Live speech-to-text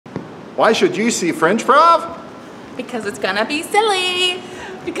Why should you see Fringeprov? Because it's gonna be silly.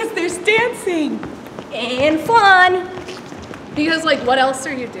 Because there's dancing. And fun. Because, like, what else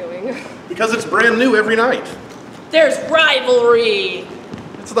are you doing? Because it's brand new every night. There's rivalry.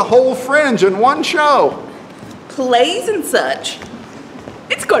 It's the whole Fringe in one show. Plays and such.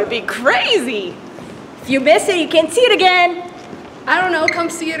 It's going to be crazy. If you miss it, you can't see it again. I don't know, come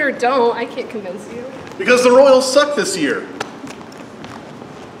see it or don't. I can't convince you. Because the Royals suck this year.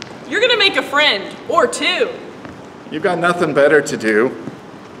 You're going to make a friend, or two. You've got nothing better to do.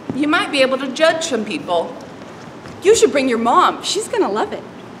 You might be able to judge some people. You should bring your mom. She's going to love it.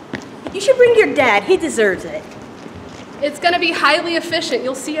 You should bring your dad. He deserves it. It's gonna be highly efficient.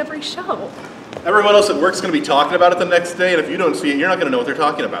 You'll see every show. Everyone else at work's going to be talking about it the next day, and if you don't see it, you're not going to know what they're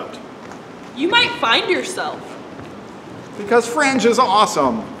talking about. You might find yourself. Because Fringe is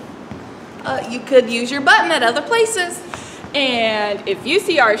awesome. You could use your button at other places. And if you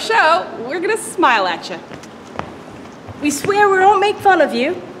see our show, we're going to smile at you. We swear we won't make fun of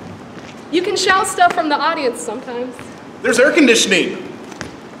you. You can shout stuff from the audience sometimes. There's air conditioning.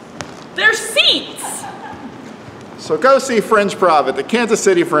 There's seats. So go see Fringeprov at the Kansas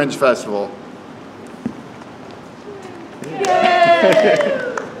City Fringe Festival. Yay!